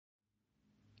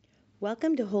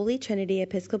Welcome to Holy Trinity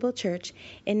Episcopal Church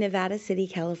in Nevada City,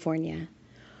 California.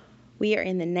 We are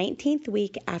in the 19th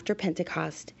week after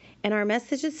Pentecost, and our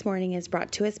message this morning is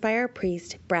brought to us by our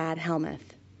priest, Brad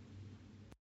Helmuth.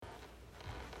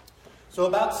 So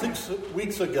about 6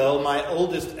 weeks ago, my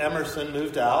oldest Emerson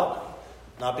moved out,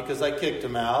 not because I kicked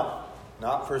him out,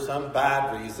 not for some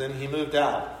bad reason. He moved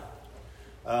out.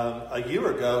 A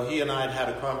year ago, he and I had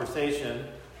a conversation.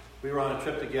 We were on a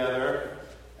trip together,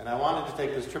 and I wanted to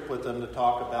take this trip with him to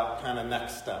talk about kind of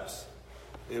next steps.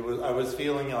 I was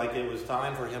feeling like it was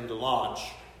time for him to launch.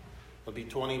 He'll be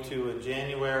 22 in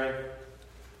January.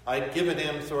 I'd given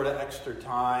him sort of extra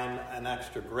time and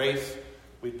extra grace.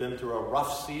 We'd been through a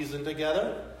rough season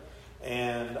together,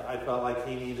 and I felt like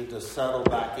he needed to settle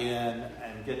back in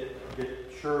and get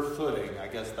sure footing. I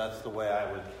guess that's the way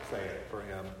I would say it for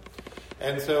him.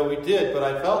 And so we did, but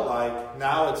I felt like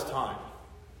now it's time.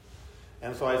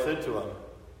 And so I said to him,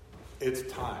 it's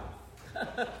time.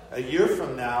 A year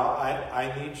from now,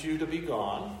 I need you to be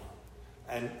gone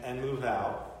and move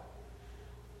out.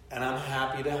 And I'm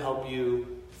happy to help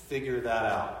you figure that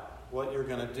out. What you're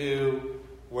going to do,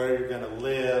 where you're going to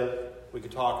live. We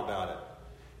could talk about it.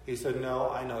 He said,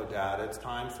 no, I know, Dad. It's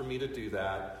time for me to do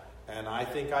that. And I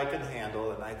think I can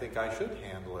handle it, and I think I should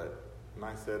handle it. And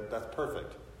I said, that's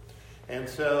perfect. And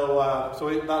so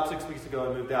about 6 weeks ago,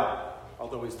 I moved out.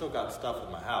 Although we still got stuff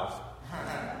in my house.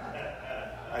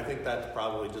 I think that's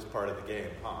probably just part of the game,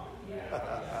 huh?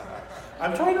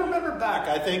 I'm trying to remember back.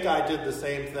 I think I did the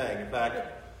same thing. In fact,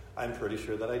 I'm pretty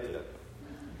sure that I did.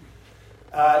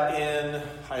 In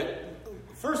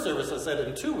first service, I said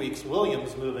in 2 weeks,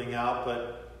 William's moving out,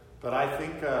 but I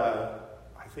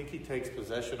think he takes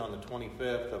possession on the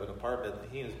 25th of an apartment that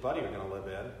he and his buddy are going to live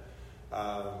in.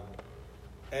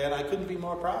 And I couldn't be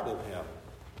more proud of him.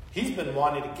 He's been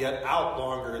wanting to get out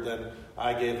longer than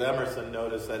I gave Emerson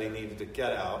notice that he needed to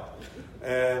get out.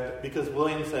 And because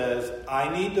William says, I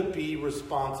need to be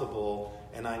responsible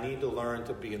and I need to learn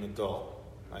to be an adult.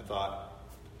 I thought,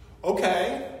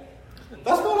 okay,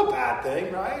 that's not a bad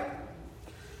thing, right?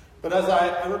 But as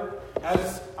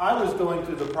I was going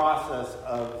through the process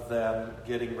of them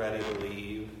getting ready to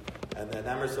leave, and then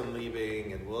Emerson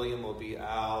leaving and William will be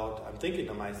out, I'm thinking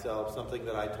to myself something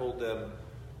that I told them,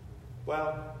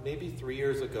 well, maybe 3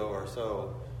 years ago or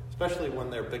so, especially when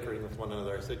they're bickering with one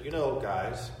another. I said,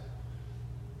 guys,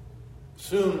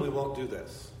 soon we won't do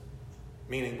this.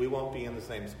 Meaning we won't be in the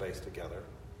same space together.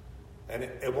 And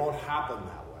it won't happen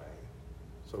that way.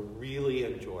 So really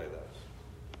enjoy this.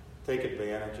 Take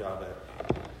advantage of it.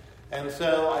 And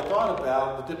so I thought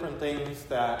about the different things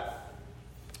that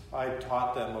I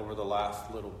taught them over the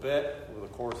last little bit, over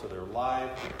the course of their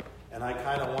life. And I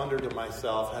kind of wondered to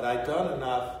myself, had I done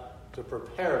enough to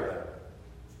prepare them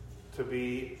to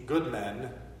be good men,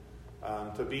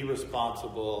 to be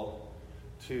responsible,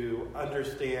 to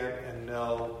understand and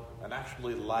know and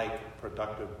actually like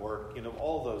productive work,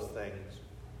 all those things.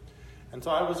 And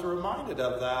so I was reminded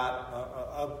of that,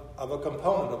 of a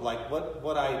component of like what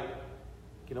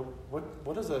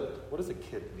does a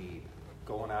kid need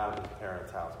going out of his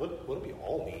parents' house? What do we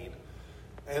all need?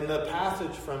 And the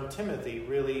passage from Timothy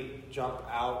really jumped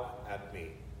out at me.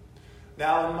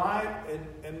 Now,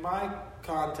 in my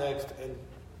context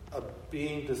of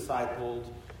being discipled,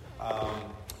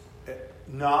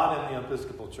 not in the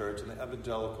Episcopal Church, in the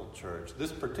Evangelical Church,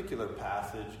 this particular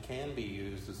passage can be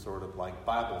used as sort of like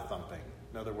Bible thumping.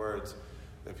 In other words,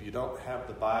 if you don't have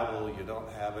the Bible, you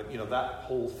don't have it, that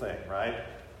whole thing, right?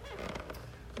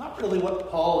 Not really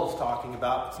what Paul is talking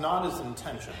about. It's not his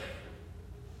intention.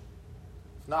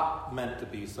 It's not meant to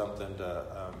be something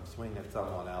to swing at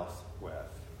someone else with.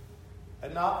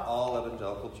 And not all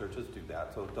evangelical churches do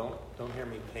that, so don't hear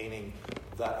me painting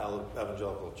that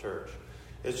evangelical church.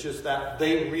 It's just that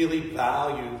they really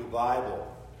value the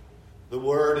Bible. The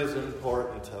Word is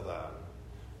important to them.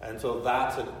 And so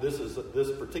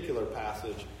this particular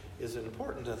passage is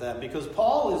important to them because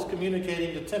Paul is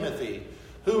communicating to Timothy,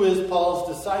 who is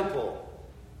Paul's disciple.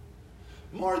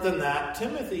 More than that,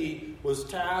 Timothy was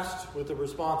tasked with the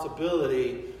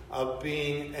responsibility of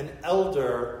being an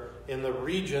elder in the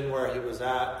region where he was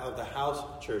at of the house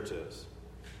churches.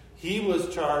 He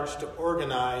was charged to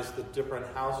organize the different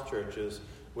house churches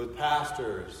with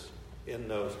pastors in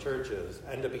those churches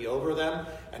and to be over them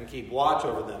and keep watch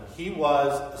over them. He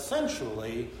was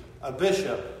essentially a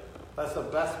bishop. That's the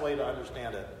best way to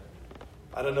understand it.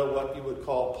 I don't know what you would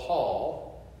call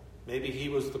Paul. Maybe he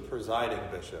was the presiding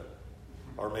bishop.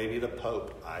 Or maybe the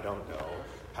Pope. I don't know.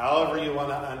 However you want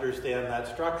to understand that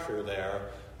structure there.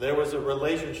 There was a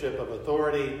relationship of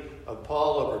authority of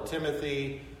Paul over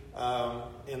Timothy.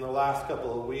 In the last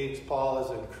couple of weeks, Paul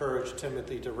has encouraged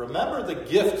Timothy to remember the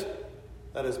gift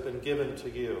that has been given to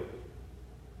you.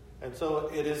 And so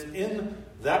it is in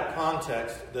that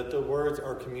context that the words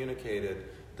are communicated,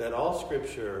 that all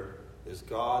Scripture is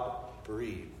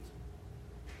God-breathed.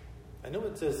 I know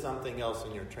it says something else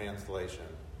in your translation.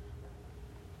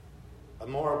 A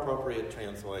more appropriate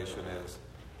translation is,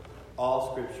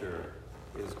 all Scripture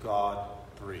is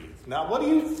God-breathed. Now, what do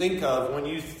you think of when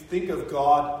you think of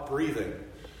God breathing?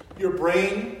 Your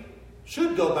brain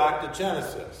should go back to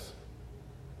Genesis,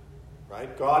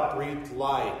 right? God breathed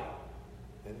life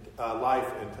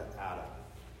into Adam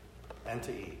and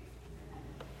to Eve.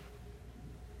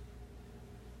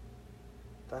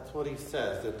 That's what he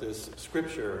says, that this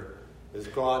Scripture is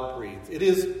God-breathed. It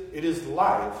is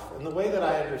life, and the way that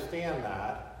I understand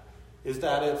that is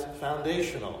that it's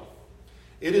foundational.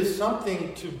 It is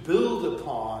something to build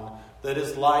upon that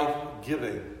is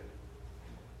life-giving.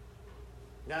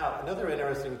 Now, another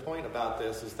interesting point about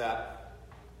this is that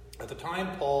at the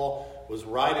time Paul was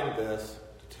writing this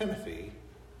to Timothy,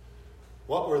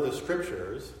 what were the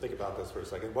Scriptures? Think about this for a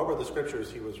second. What were the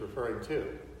Scriptures he was referring to?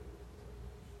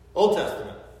 Old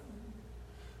Testament.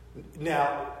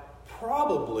 Now,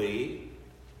 probably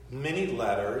many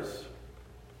letters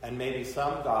and maybe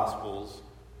some Gospels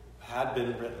had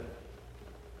been written.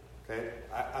 Okay?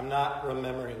 I'm not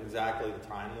remembering exactly the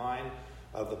timeline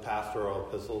of the pastoral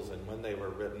epistles and when they were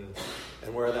written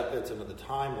and where that fits into the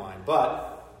timeline.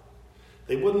 But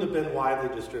they wouldn't have been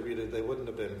widely distributed. They wouldn't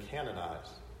have been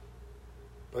canonized.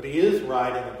 But he is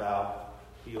writing about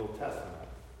the Old Testament.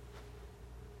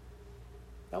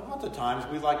 Now, lots of times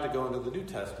we like to go into the New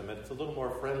Testament. It's a little more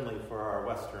friendly for our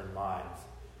Western minds.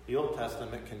 The Old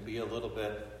Testament can be a little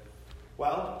bit,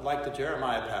 well, like the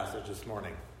Jeremiah passage this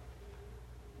morning.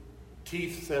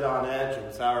 Teeth sit on edge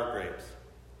and sour grapes.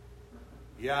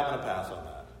 Yeah, I'm going to pass on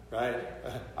that,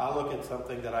 right? I'll look at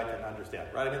something that I can understand,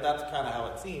 right? I mean, that's kind of how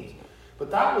it seems.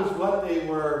 But that was what they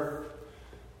were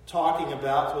talking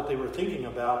about, what they were thinking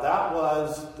about. That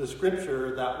was the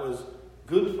Scripture that was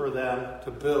good for them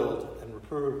to build and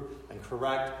reprove and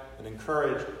correct and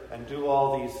encourage and do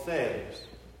all these things.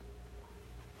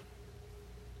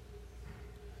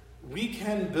 We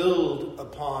can build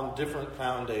upon different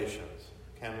foundations,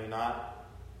 can we not?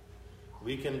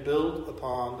 We can build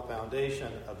upon the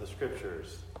foundation of the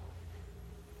Scriptures.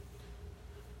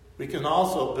 We can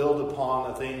also build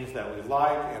upon the things that we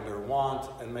like and or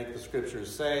want and make the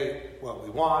Scriptures say what we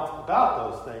want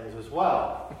about those things as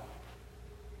well.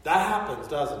 That happens,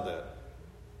 doesn't it?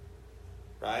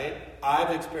 Right? I've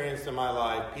experienced in my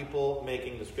life people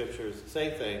making the Scriptures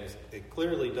say things it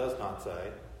clearly does not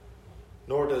say,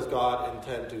 nor does God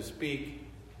intend to speak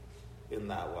in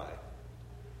that way.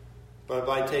 But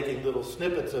by taking little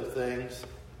snippets of things,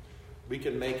 we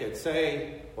can make it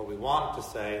say what we want it to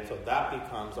say, and so that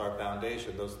becomes our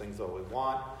foundation. Those things that we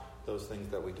want, those things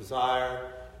that we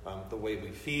desire, the way we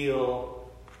feel.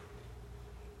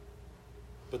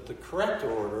 But the correct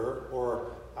order,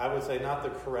 or I would say not the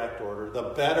correct order,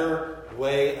 the better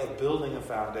way of building a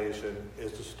foundation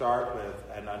is to start with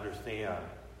and understand.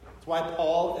 That's why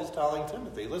Paul is telling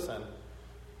Timothy, listen,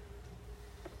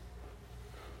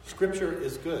 Scripture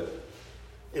is good.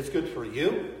 It's good for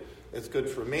you. It's good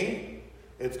for me.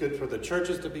 It's good for the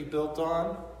churches to be built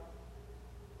on.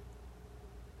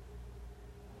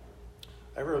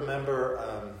 I remember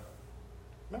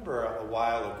a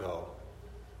while ago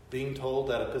being told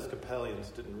that Episcopalians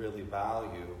didn't really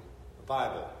value the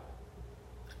Bible.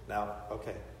 Now,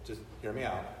 okay, just hear me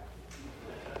out.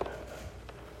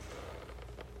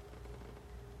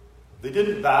 They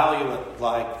didn't value it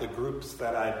like the groups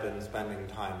that I'd been spending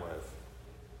time with,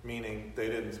 meaning they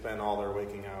didn't spend all their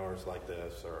waking hours like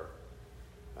this or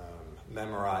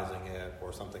memorizing it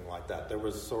or something like that. There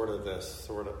was this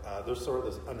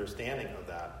understanding of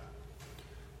that.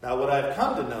 Now, what I've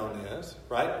come to know is,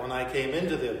 right, when I came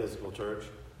into the Episcopal Church,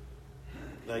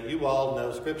 that you all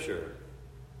know Scripture.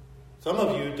 Some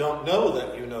of you don't know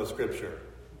that you know Scripture,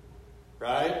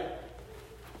 right?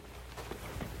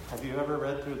 Have you ever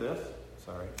read through this?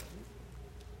 Sorry.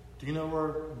 Do you know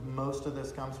where most of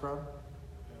this comes from?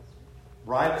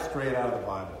 Right straight out of the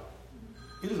Bible.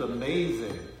 It is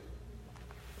amazing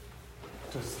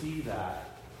to see that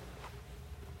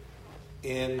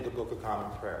in the Book of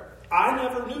Common Prayer. I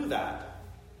never knew that.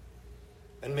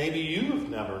 And maybe you've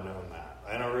never known that.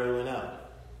 I don't really know.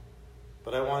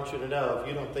 But I want you to know, if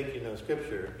you don't think you know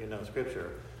Scripture, you know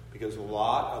Scripture. Because a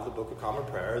lot of the Book of Common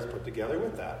Prayer is put together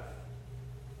with that.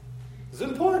 It's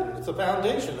important. It's a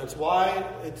foundation. It's why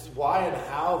and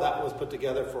how that was put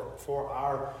together for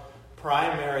our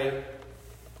primary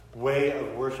way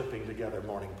of worshiping together.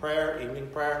 Morning prayer, evening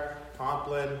prayer,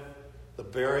 compline, the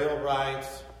burial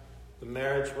rites, the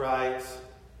marriage rites,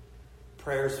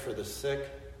 prayers for the sick,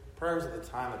 prayers at the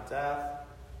time of death,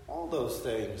 all those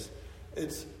things.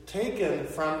 It's taken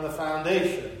from the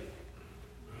foundation,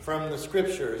 from the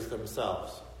scriptures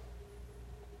themselves.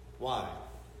 Why?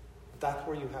 That's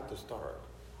where you have to start.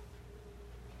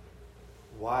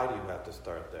 Why do you have to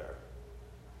start there?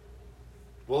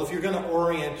 Well, if you're going to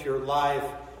orient your life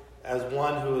as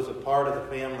one who is a part of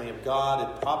the family of God,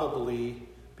 it'd probably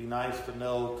be nice to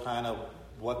know kind of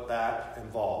what that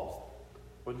involves.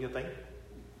 Wouldn't you think?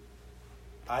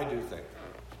 I do think.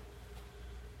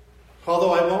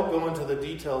 Although I won't go into the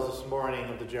details this morning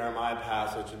of the Jeremiah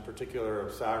passage, in particular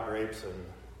of sour grapes and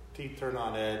teeth turned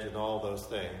on edge and all those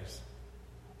things,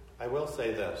 I will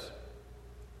say this.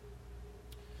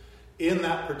 In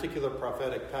that particular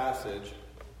prophetic passage,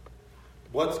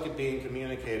 what's being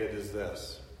communicated is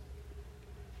this.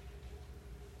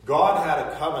 God had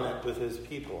a covenant with his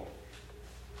people.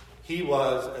 He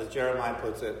was, as Jeremiah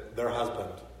puts it, their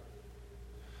husband.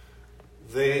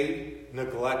 They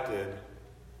neglected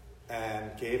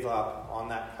and gave up on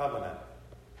that covenant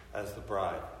as the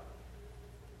bride.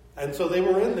 And so they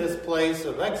were in this place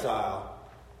of exile.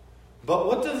 But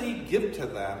what does he give to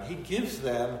them? He gives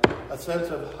them a sense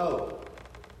of hope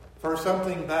for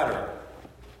something better.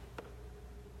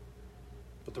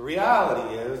 But the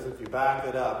reality is, if you back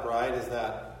it up, right, is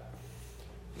that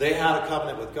they had a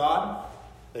covenant with God.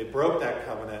 They broke that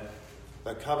covenant.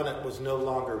 The covenant was no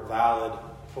longer valid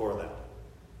for them.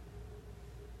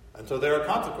 And so there are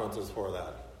consequences for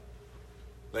that.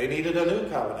 They needed a new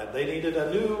covenant. They needed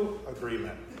a new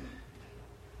agreement.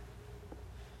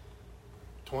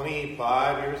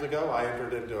 25 years ago, I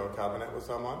entered into a covenant with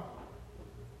someone.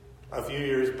 A few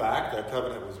years back, that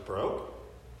covenant was broke.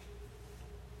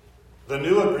 The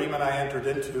new agreement I entered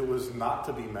into was not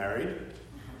to be married.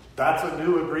 That's a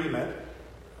new agreement,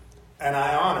 and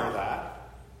I honor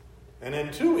that. And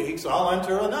in 2 weeks, I'll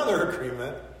enter another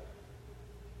agreement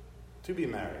to be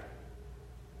married.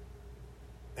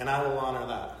 And I will honor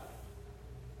that.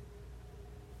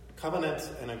 Covenants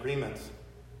and agreements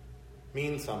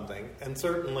mean something, and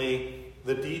certainly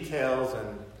the details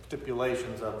and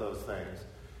stipulations of those things.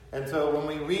 And so when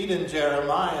we read in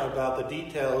Jeremiah about the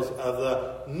details of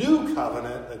the new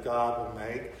covenant that God will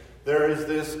make, there is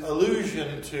this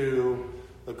allusion to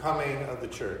the coming of the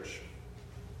church.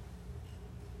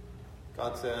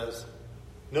 God says,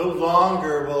 "No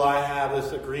longer will I have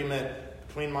this agreement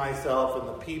between myself and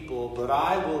the people, but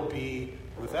I will be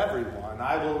with everyone.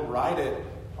 I will write it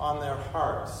on their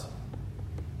hearts."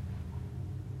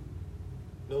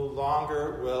 No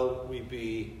longer will we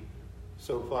be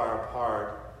so far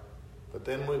apart, but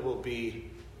then we will be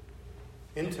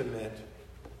intimate,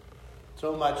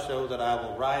 so much so that I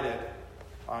will write it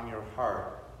on your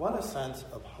heart. What a sense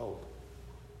of hope.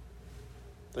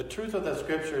 The truth of the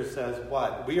scripture says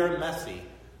what? We are messy.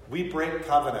 We break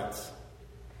covenants.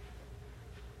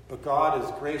 But God is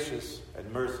gracious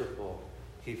and merciful.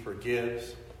 He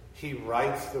forgives. He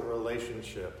writes the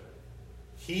relationship.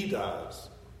 He does,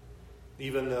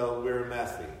 even though we're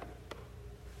messy.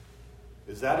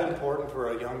 Is that important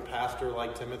for a young pastor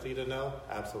like Timothy to know?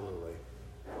 Absolutely.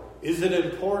 Is it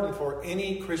important for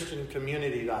any Christian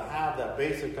community to have that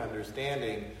basic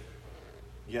understanding?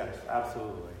 Yes,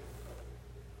 absolutely.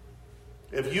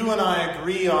 If you and I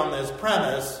agree on this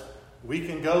premise, we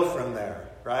can go from there,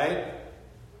 right?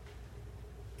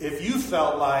 If you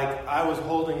felt like I was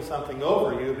holding something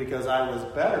over you because I was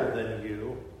better than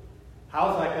you,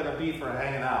 how's that going to be for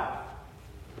hanging out?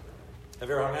 Have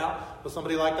you ever hung out with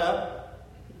somebody like that?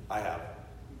 I have.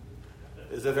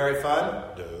 Is it very fun?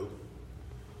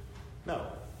 No.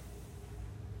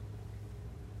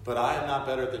 But I am not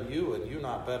better than you, and you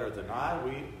not better than I.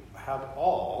 We have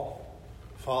all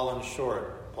fallen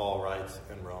short, Paul writes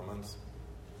in Romans.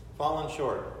 Fallen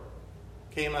short.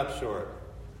 Came up short.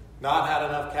 Not had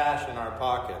enough cash in our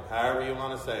pocket, however you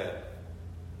want to say it.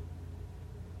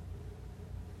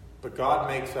 But God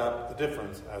makes up the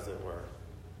difference, as it were.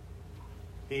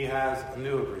 He has a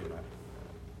new agreement.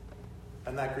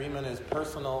 And that agreement is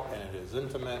personal, and it is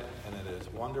intimate, and it is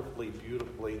wonderfully,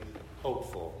 beautifully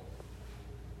hopeful.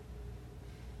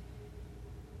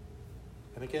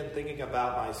 And again, thinking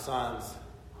about my sons,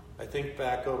 I think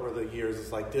back over the years,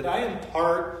 it's like, did I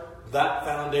impart that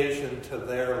foundation to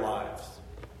their lives?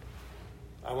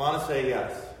 I want to say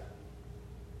yes.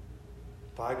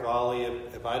 By golly,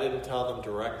 if I didn't tell them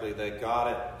directly, they got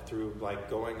it through like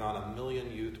going on 1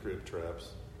 million youth group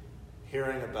trips,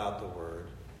 hearing about the Word,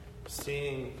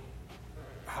 seeing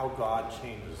how God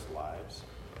changes lives.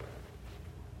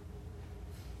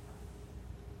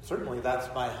 Certainly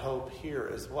that's my hope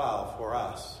here as well for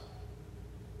us,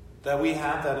 that we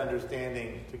have that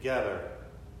understanding together.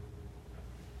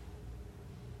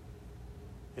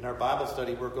 In our Bible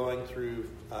study, we're going through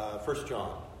 1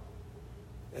 John.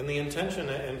 And the intention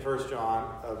in 1 John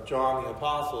of John the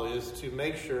Apostle is to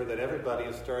make sure that everybody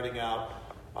is starting out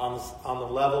on the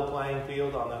level playing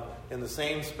field, in the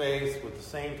same space, with the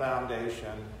same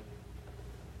foundation.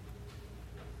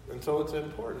 And so it's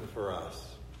important for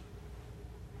us.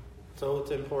 So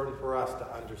it's important for us to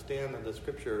understand that the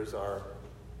Scriptures are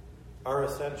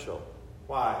essential.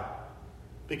 Why?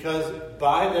 Because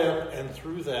by them and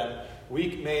through them,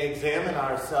 we may examine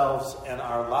ourselves and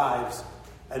our lives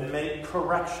and make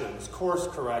corrections, course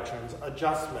corrections,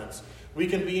 adjustments. We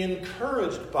can be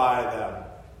encouraged by them.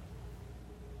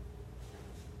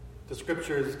 The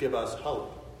Scriptures give us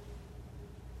hope.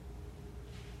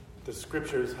 The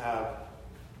Scriptures have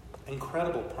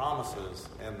incredible promises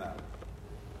in them.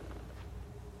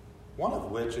 One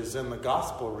of which is in the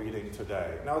gospel reading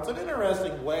today. Now, it's an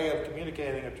interesting way of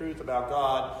communicating a truth about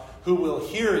God who will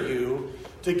hear you,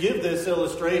 to give this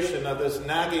illustration of this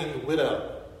nagging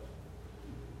widow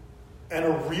and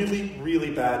a really,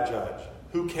 really bad judge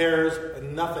who cares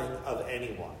nothing of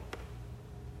anyone.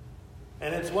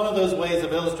 And it's one of those ways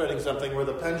of illustrating something where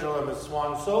the pendulum is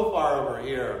swung so far over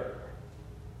here,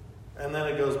 and then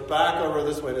it goes back over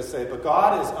this way to say, but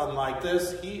God is unlike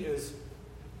this. He is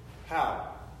how?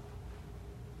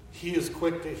 He is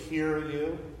quick to hear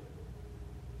you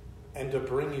and to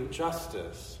bring you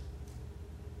justice.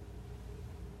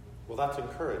 Well, that's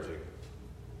encouraging.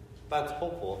 That's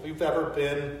hopeful. If you've ever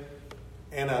been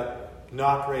in a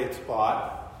not great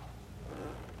spot,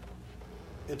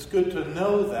 it's good to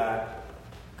know that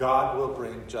God will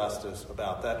bring justice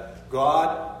about that.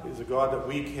 God is a God that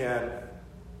we can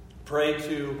pray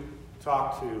to,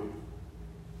 talk to,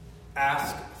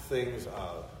 ask things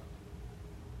of.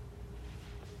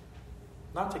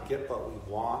 Not to get what we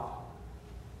want,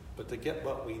 but to get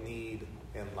what we need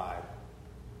in life.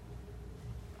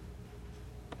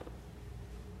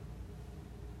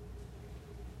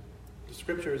 The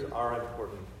Scriptures are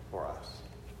important for us.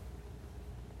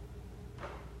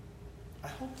 I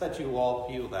hope that you all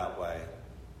feel that way.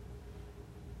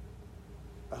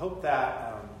 I hope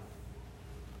that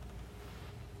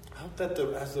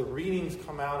as the readings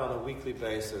come out on a weekly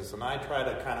basis, and I try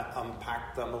to kind of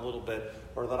unpack them a little bit,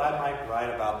 or that I might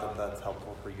write about them, that's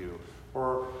helpful for you.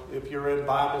 Or if you're in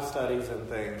Bible studies and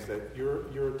things, that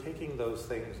you're taking those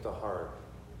things to heart.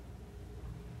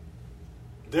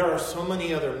 There are so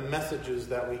many other messages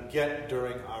that we get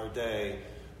during our day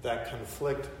that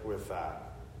conflict with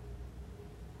that.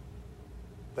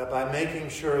 That by making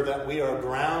sure that we are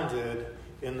grounded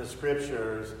in the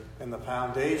Scriptures and the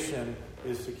foundation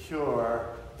is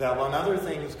secure, that when other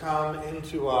things come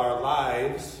into our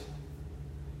lives,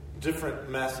 different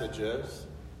messages,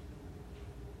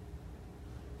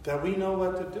 that we know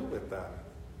what to do with them.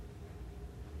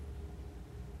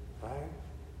 Right?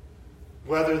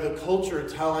 Whether the culture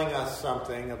telling us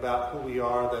something about who we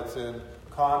are that's in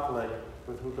conflict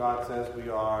with who God says we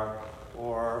are,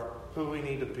 or who we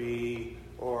need to be,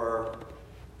 or,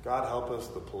 God help us,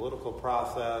 the political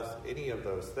process, any of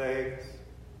those things,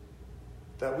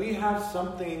 that we have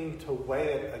something to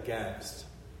weigh it against.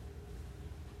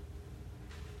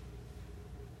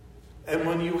 And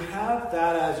when you have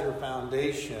that as your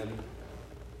foundation,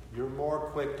 you're more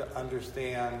quick to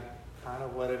understand kind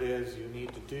of what it is you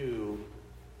need to do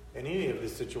in any of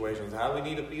these situations, how we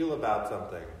need to feel about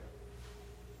something.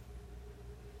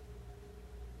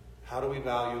 How do we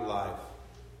value life?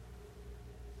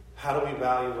 How do we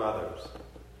value others?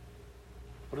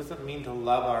 What does it mean to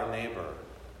love our neighbor?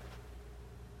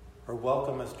 Or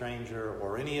welcome a stranger,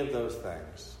 or any of those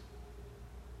things?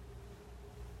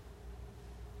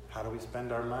 How do we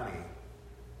spend our money?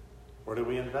 Where do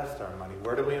we invest our money?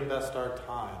 Where do we invest our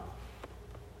time?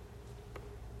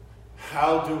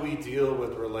 How do we deal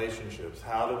with relationships?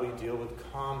 How do we deal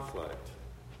with conflict?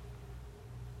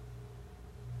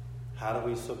 How do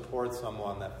we support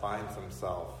someone that finds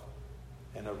himself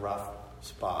in a rough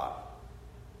spot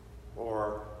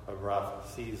or a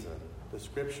rough season? The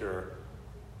Scripture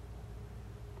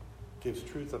gives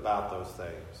truth about those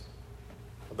things,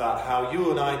 about how you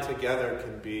and I together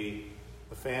can be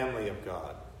the family of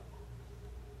God,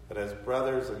 that as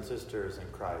brothers and sisters in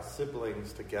Christ,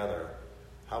 siblings together,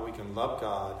 how we can love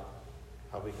God,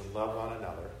 how we can love one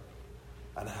another,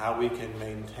 and how we can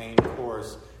maintain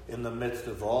course in the midst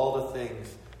of all the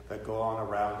things that go on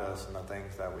around us and the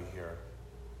things that we hear.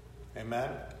 Amen?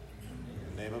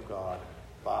 In the name of God,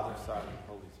 Father, Son, and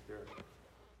Holy Spirit.